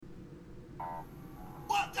1,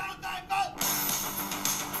 2, 3,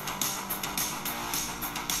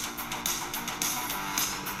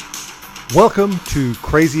 4. Welcome to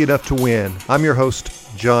Crazy Enough to Win. I'm your host,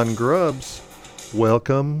 John Grubbs.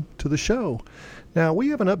 Welcome to the show. Now, we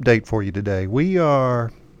have an update for you today. We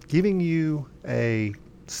are giving you a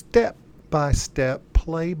step-by-step,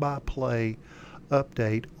 play-by-play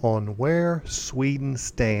update on where Sweden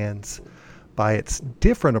stands by its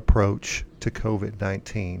different approach to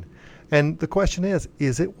COVID-19. And the question is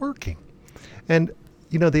it working? And,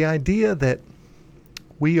 the idea that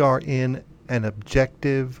we are in an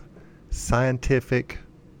objective, scientific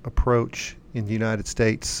approach in the United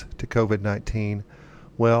States to COVID-19,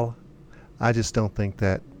 well, I just don't think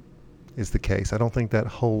that is the case. I don't think that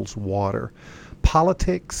holds water.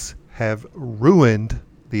 Politics have ruined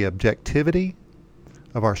the objectivity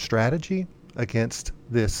of our strategy against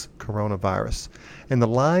this coronavirus. And the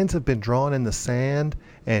lines have been drawn in the sand,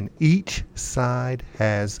 and each side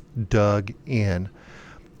has dug in.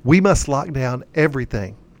 We must lock down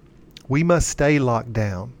everything. We must stay locked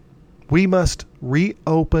down. We must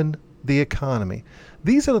reopen the economy.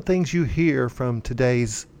 These are the things you hear from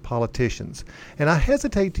today's politicians. And I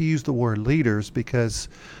hesitate to use the word leaders because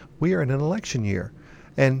we are in an election year.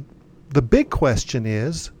 And the big question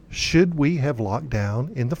is, should we have locked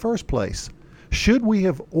down in the first place? Should we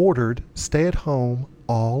have ordered stay at home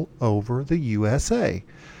all over the USA?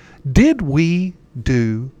 Did we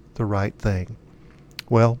do the right thing?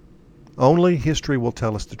 Well, only history will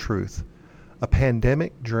tell us the truth. A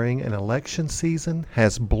pandemic during an election season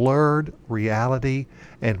has blurred reality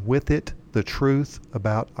and with it the truth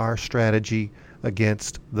about our strategy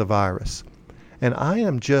against the virus. And I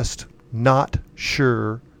am just not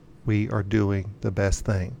sure we are doing the best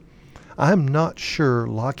thing. I'm not sure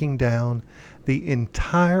locking down the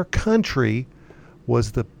entire country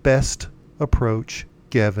was the best approach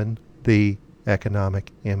given the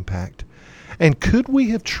economic impact. And could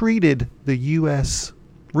we have treated the U.S.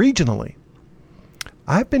 regionally?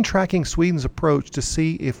 I've been tracking Sweden's approach to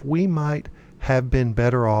see if we might have been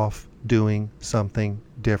better off doing something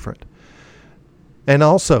different. And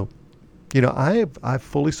also, I've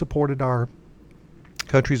fully supported our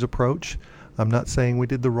country's approach. I'm not saying we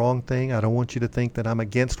did the wrong thing. I don't want you to think that I'm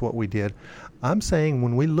against what we did. I'm saying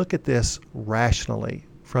when we look at this rationally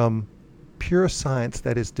from pure science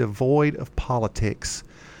that is devoid of politics,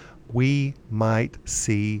 we might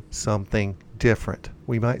see something different.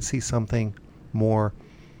 We might see something more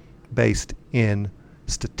based in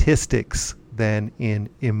statistics than in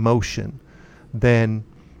emotion, than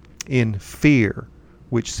in fear,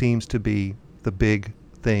 which seems to be the big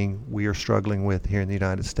thing we are struggling with here in the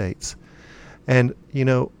United States. And,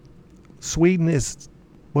 Sweden is,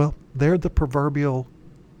 they're the proverbial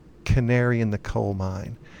canary in the coal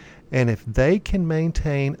mine. And if they can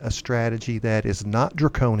maintain a strategy that is not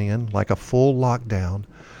draconian, like a full lockdown,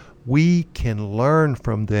 we can learn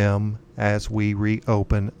from them as we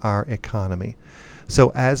reopen our economy.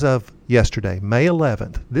 So as of yesterday, May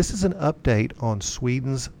 11th, this is an update on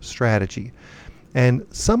Sweden's strategy. And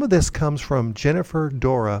some of this comes from Jennifer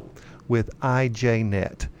Dora with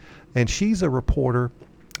IJNet. And she's a reporter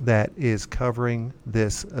that is covering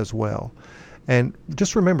this as well. And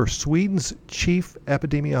just remember, Sweden's chief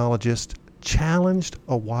epidemiologist challenged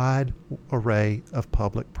a wide array of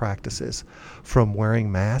public practices, from wearing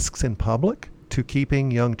masks in public to keeping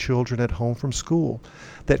young children at home from school,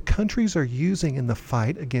 that countries are using in the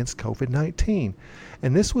fight against COVID-19.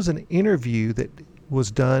 And this was an interview that was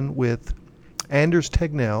done with Anders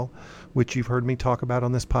Tegnell, which you've heard me talk about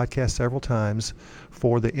on this podcast several times,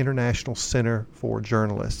 for the International Center for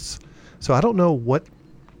Journalists. So I don't know what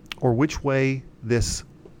or which way this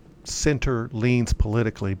center leans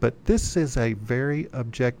politically, but this is a very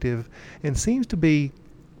objective and seems to be,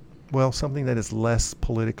 something that is less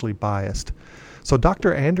politically biased. So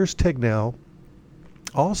Dr. Anders Tegnell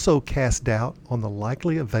also cast doubt on the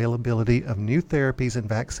likely availability of new therapies and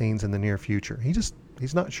vaccines in the near future. He's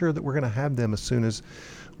not sure that we're going to have them as soon as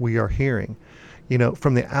we are hearing.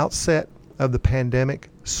 From the outset of the pandemic,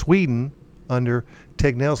 Sweden, under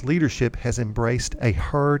Tegnell's leadership, has embraced a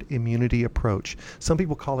herd immunity approach. Some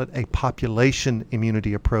people call it a population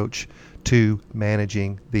immunity approach to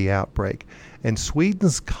managing the outbreak. And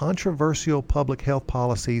Sweden's controversial public health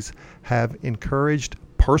policies have encouraged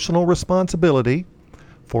personal responsibility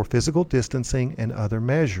for physical distancing and other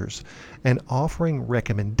measures, and offering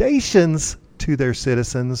recommendations to their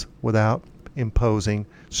citizens without imposing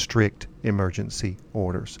strict emergency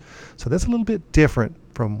orders. So that's a little bit different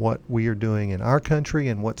from what we are doing in our country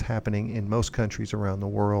and what's happening in most countries around the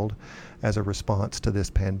world as a response to this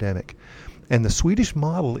pandemic. And the Swedish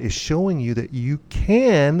model is showing you that you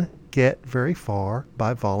can get very far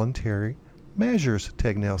by voluntary measures,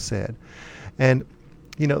 Tegnell said. And,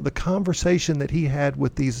 the conversation that he had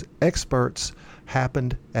with these experts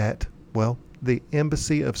happened at, the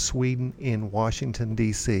Embassy of Sweden in Washington,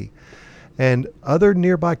 D.C. And other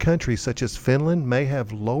nearby countries such as Finland may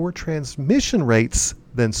have lower transmission rates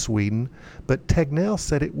than Sweden, but Tegnell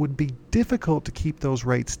said it would be difficult to keep those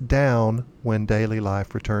rates down when daily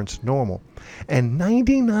life returns to normal. And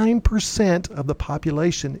 99% of the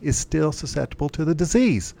population is still susceptible to the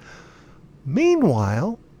disease.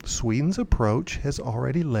 Meanwhile, Sweden's approach has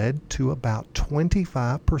already led to about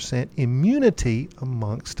 25% immunity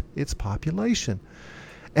amongst its population.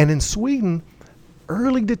 And in Sweden,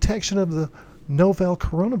 early detection of the novel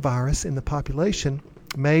coronavirus in the population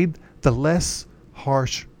made the less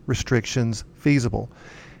harsh restrictions feasible.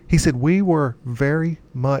 He said, we were very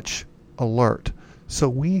much alert, so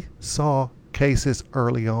we saw cases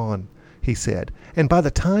early on, he said. And by the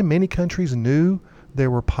time many countries knew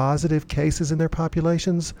there were positive cases in their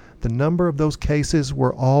populations, the number of those cases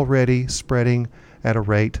were already spreading at a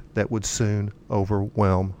rate that would soon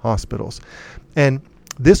overwhelm hospitals. And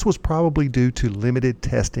this was probably due to limited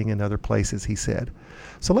testing in other places, he said.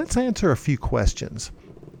 So let's answer a few questions.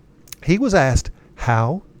 He was asked,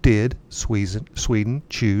 how did Sweden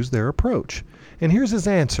choose their approach? And here's his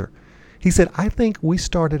answer. He said, I think we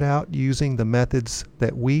started out using the methods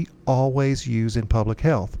that we always use in public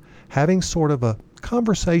health, having sort of a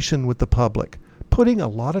conversation with the public, putting a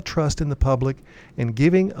lot of trust in the public and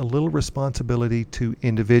giving a little responsibility to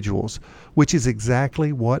individuals, which is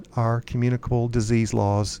exactly what our communicable disease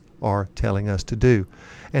laws are telling us to do.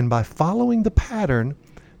 And by following the pattern,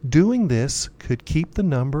 doing this could keep the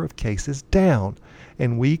number of cases down,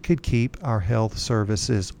 and we could keep our health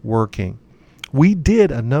services working. We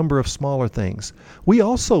did a number of smaller things. We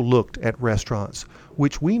also looked at restaurants,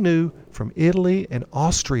 which we knew from Italy and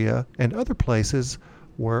Austria and other places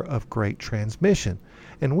were of great transmission.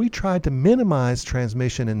 And we tried to minimize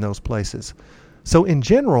transmission in those places. So in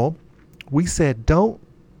general, we said,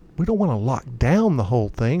 we don't want to lock down the whole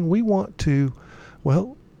thing. We want to,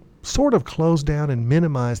 sort of close down and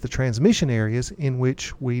minimize the transmission areas in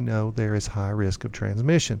which we know there is high risk of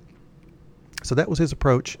transmission. So that was his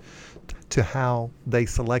approach to how they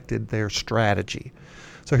selected their strategy.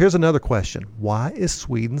 So here's another question. Why is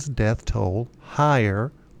Sweden's death toll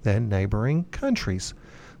higher than neighboring countries?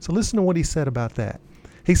 So listen to what he said about that.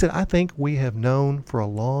 He said, I think we have known for a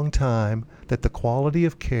long time that the quality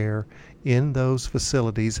of care in those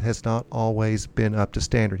facilities has not always been up to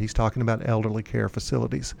standard. He's talking about elderly care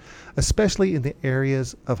facilities, especially in the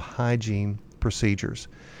areas of hygiene procedures.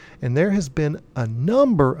 And there has been a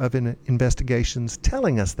number of investigations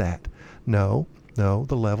telling us that. No,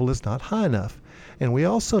 the level is not high enough. And we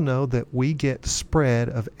also know that we get spread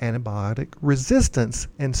of antibiotic resistance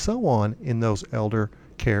and so on in those elder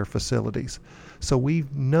care facilities. So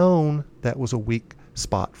we've known that was a weak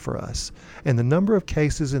spot for us. And the number of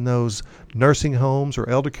cases in those nursing homes or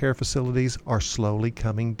elder care facilities are slowly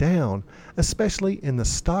coming down, especially in the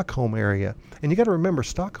Stockholm area. And you got to remember,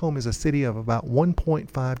 Stockholm is a city of about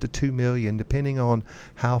 1.5 to 2 million, depending on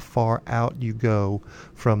how far out you go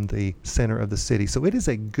from the center of the city. So it is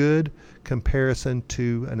a good comparison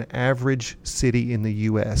to an average city in the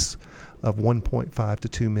U.S. of 1.5 to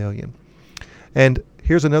 2 million. And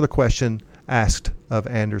here's another question asked of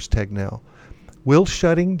Anders Tegnell. Will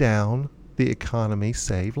shutting down the economy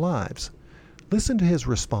save lives? Listen to his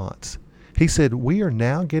response. He said, we are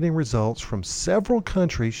now getting results from several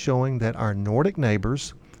countries showing that our Nordic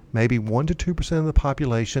neighbors, maybe 1 to 2% of the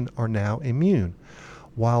population, are now immune,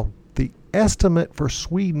 while the estimate for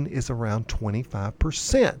Sweden is around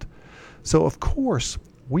 25%. So, of course,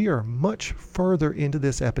 we are much further into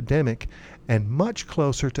this epidemic and much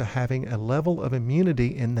closer to having a level of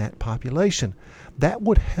immunity in that population. That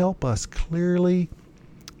would help us clearly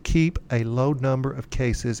keep a low number of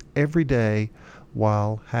cases every day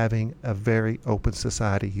while having a very open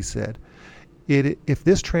society, he said. If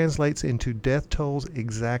this translates into death tolls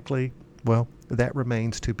exactly, that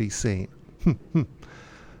remains to be seen.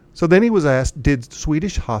 So then he was asked, did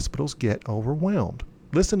Swedish hospitals get overwhelmed?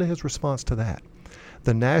 Listen to his response to that.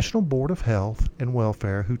 The National Board of Health and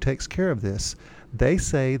Welfare, who takes care of this, they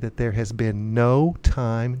say that there has been no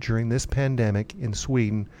time during this pandemic in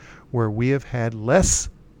Sweden where we have had less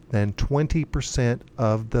than 20%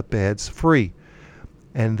 of the beds free.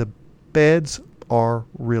 And the beds are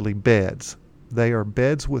really beds. They are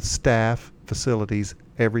beds with staff, facilities,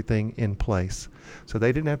 everything in place. So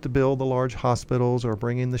they didn't have to build the large hospitals or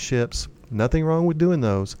bring in the ships. Nothing wrong with doing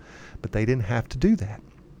those, but they didn't have to do that.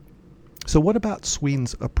 So what about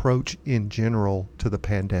Sweden's approach in general to the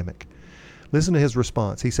pandemic? Listen to his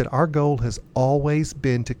response. He said, our goal has always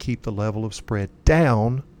been to keep the level of spread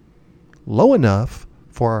down low enough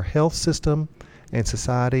for our health system and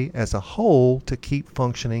society as a whole to keep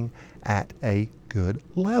functioning at a good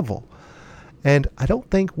level. And I don't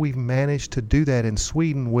think we've managed to do that in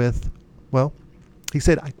Sweden he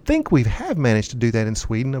said, I think we have managed to do that in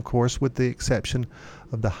Sweden, of course, with the exception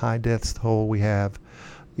of the high death toll we have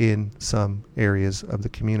in some areas of the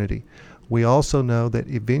community. We also know that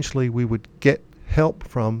eventually we would get help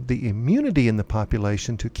from the immunity in the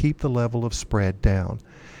population to keep the level of spread down.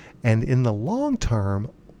 And in the long term,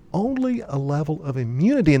 only a level of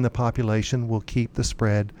immunity in the population will keep the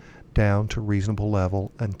spread down to a reasonable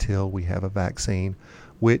level until we have a vaccine,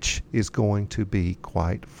 which is going to be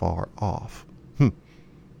quite far off.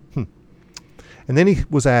 And then he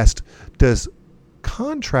was asked, does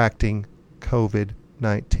contracting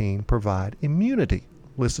COVID-19 provide immunity?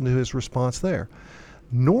 Listen to his response there.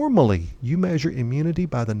 Normally, you measure immunity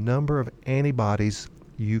by the number of antibodies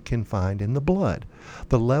you can find in the blood.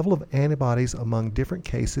 The level of antibodies among different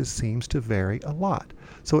cases seems to vary a lot.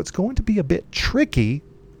 So it's going to be a bit tricky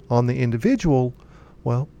on the individual,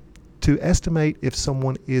 to estimate if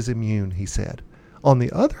someone is immune, he said. On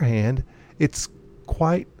the other hand, it's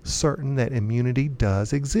quite certain that immunity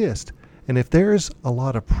does exist. And if there's a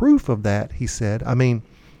lot of proof of that, he said,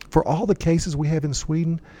 for all the cases we have in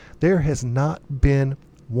Sweden, there has not been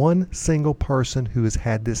one single person who has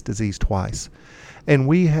had this disease twice. And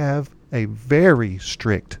we have a very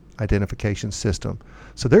strict identification system.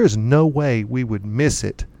 So there is no way we would miss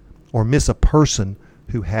it or miss a person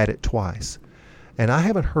who had it twice. And I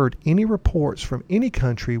haven't heard any reports from any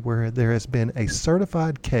country where there has been a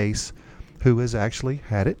certified case who has actually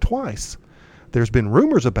had it twice. There's been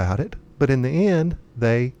rumors about it, but in the end,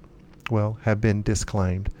 they, have been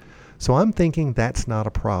disclaimed. So I'm thinking that's not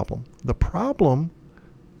a problem. The problem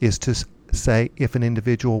is to say if an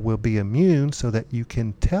individual will be immune so that you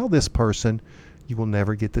can tell this person you will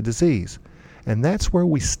never get the disease. And that's where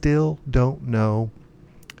we still don't know.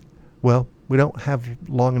 We don't have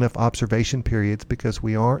long enough observation periods because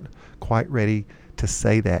we aren't quite ready to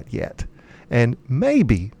say that yet. And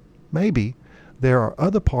maybe there are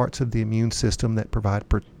other parts of the immune system that provide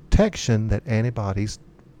protection that antibodies,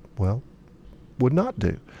 would not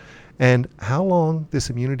do. And how long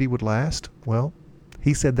this immunity would last?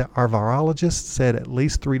 He said that our virologists said at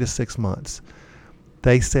least 3 to 6 months.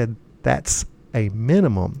 They said that's a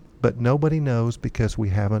minimum, but nobody knows because we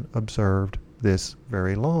haven't observed this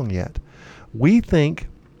very long yet. We think,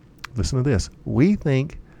 listen to this, we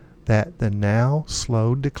think that the now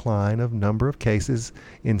slow decline of number of cases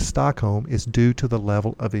in Stockholm is due to the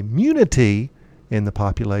level of immunity in the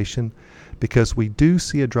population, because we do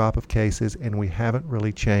see a drop of cases and we haven't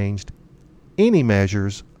really changed any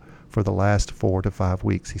measures for the last 4 to 5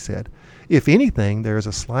 weeks, he said. If anything, there is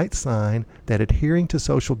a slight sign that adhering to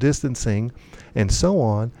social distancing and so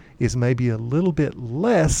on is maybe a little bit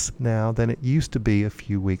less now than it used to be a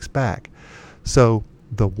few weeks back. So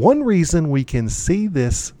the one reason we can see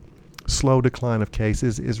this slow decline of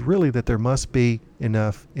cases is really that there must be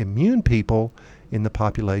enough immune people in the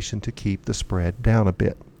population to keep the spread down a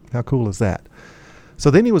bit. How cool is that?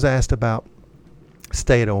 So then he was asked about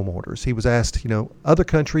stay-at-home orders. He was asked, other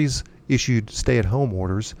countries issued stay-at-home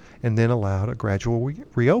orders and then allowed a gradual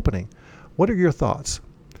reopening. What are your thoughts?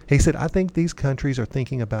 He said, I think these countries are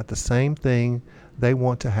thinking about the same thing. They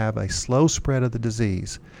want to have a slow spread of the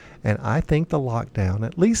disease. And I think the lockdown,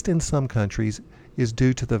 at least in some countries, is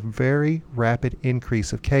due to the very rapid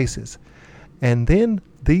increase of cases. And then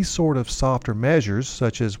these sort of softer measures,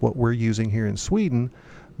 such as what we're using here in Sweden,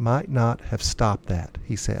 might not have stopped that,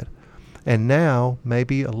 he said. And now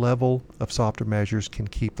maybe a level of softer measures can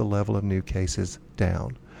keep the level of new cases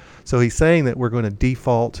down. So he's saying that we're going to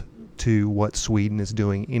default to what Sweden is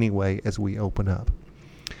doing anyway as we open up.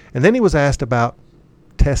 And then he was asked about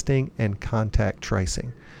testing and contact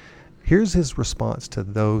tracing. Here's his response to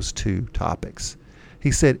those two topics.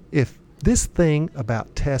 He said, if this thing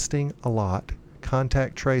about testing a lot,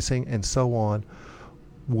 contact tracing, and so on,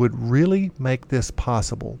 would really make this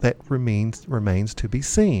possible, that remains to be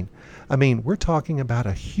seen. We're talking about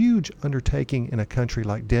a huge undertaking in a country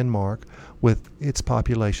like Denmark with its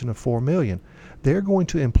population of 4 million. They're going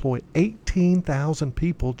to employ 18,000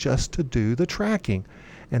 people just to do the tracking.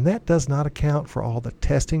 And that does not account for all the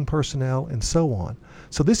testing personnel and so on.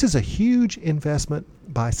 So this is a huge investment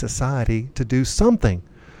by society to do something.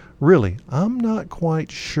 Really, I'm not quite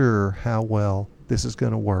sure how well this is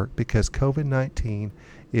going to work because COVID-19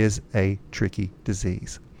 is a tricky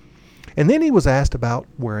disease. And then he was asked about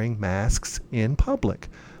wearing masks in public.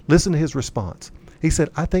 Listen to his response. He said,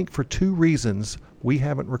 I think for 2 reasons we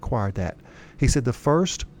haven't required that. He said the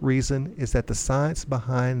first reason is that the science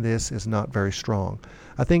behind this is not very strong.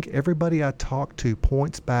 I think everybody I talk to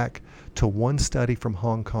points back to one study from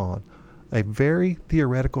Hong Kong, a very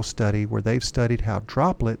theoretical study where they've studied how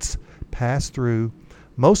droplets pass through,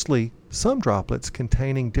 mostly some droplets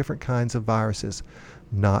containing different kinds of viruses,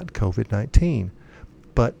 not COVID-19,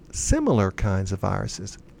 but similar kinds of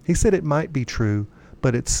viruses. He said it might be true,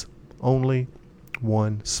 but it's only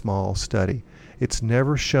one small study. It's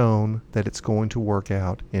never shown that it's going to work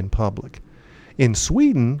out in public. In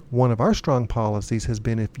Sweden, one of our strong policies has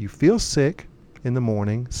been if you feel sick in the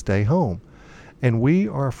morning, stay home. And we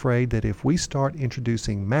are afraid that if we start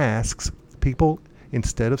introducing masks, people,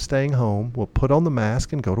 instead of staying home, will put on the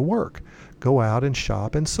mask and go to work, go out and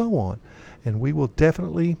shop and so on. And we will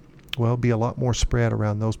definitely, be a lot more spread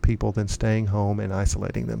around those people than staying home and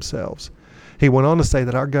isolating themselves. He went on to say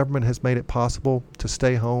that our government has made it possible to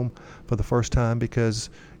stay home for the first time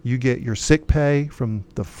because you get your sick pay from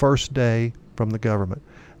the first day from the government.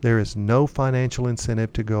 There is no financial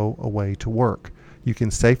incentive to go away to work. You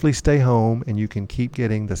can safely stay home and you can keep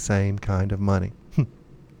getting the same kind of money.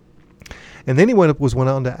 And then he went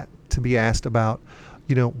on to be asked about,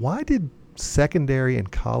 why did secondary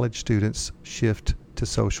and college students shift to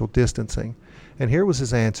social distancing? And here was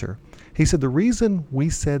his answer. He said the reason we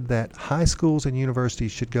said that high schools and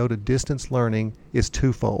universities should go to distance learning is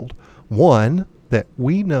twofold. One, that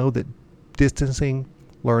we know that distancing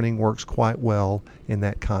learning works quite well in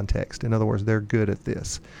that context. In other words, they're good at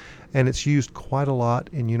this. And it's used quite a lot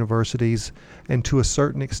in universities and to a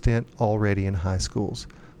certain extent already in high schools.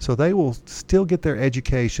 So they will still get their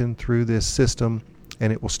education through this system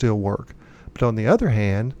and it will still work. But on the other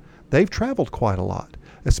hand, they've traveled quite a lot,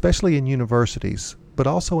 especially in universities, but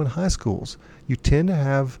also in high schools. You tend to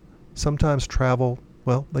have sometimes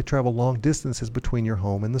they travel long distances between your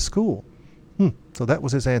home and the school. So that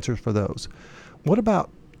was his answer for those. What about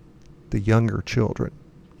the younger children?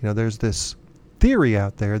 There's this theory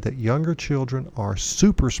out there that younger children are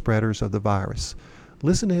super spreaders of the virus.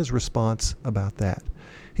 Listen to his response about that.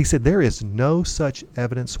 He said there is no such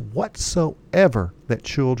evidence whatsoever that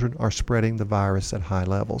children are spreading the virus at high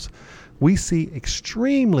levels. We see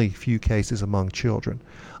extremely few cases among children.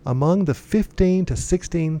 Among the 15 to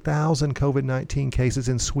 16,000 COVID-19 cases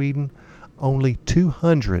in Sweden, only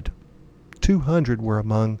 200 were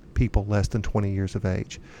among people less than 20 years of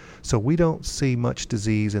age. So we don't see much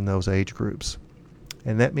disease in those age groups.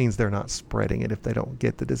 And that means they're not spreading it if they don't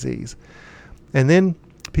get the disease. And then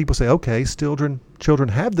people say, okay, children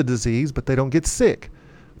have the disease, but they don't get sick.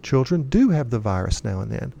 Children do have the virus now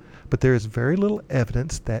and then, but there is very little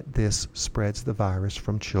evidence that this spreads the virus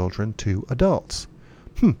from children to adults.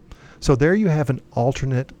 So there you have an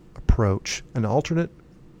alternate approach, an alternate,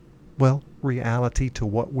 reality to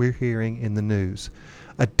what we're hearing in the news.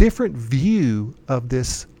 A different view of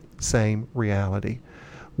this same reality.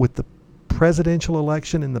 With the presidential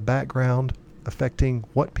election in the background affecting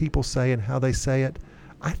what people say and how they say it,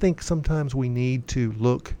 I think sometimes we need to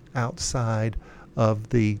look outside of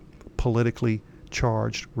the politically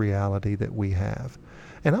charged reality that we have.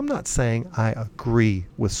 And I'm not saying I agree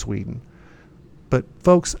with Sweden, but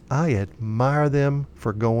folks, I admire them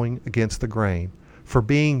for going against the grain, for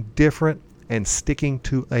being different and sticking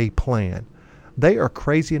to a plan. They are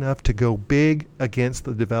crazy enough to go big against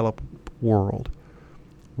the developed world.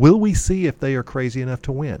 Will we see if they are crazy enough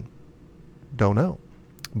to win? Don't know.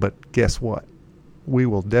 But guess what? We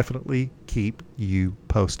will definitely keep you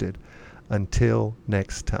posted. Until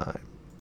next time.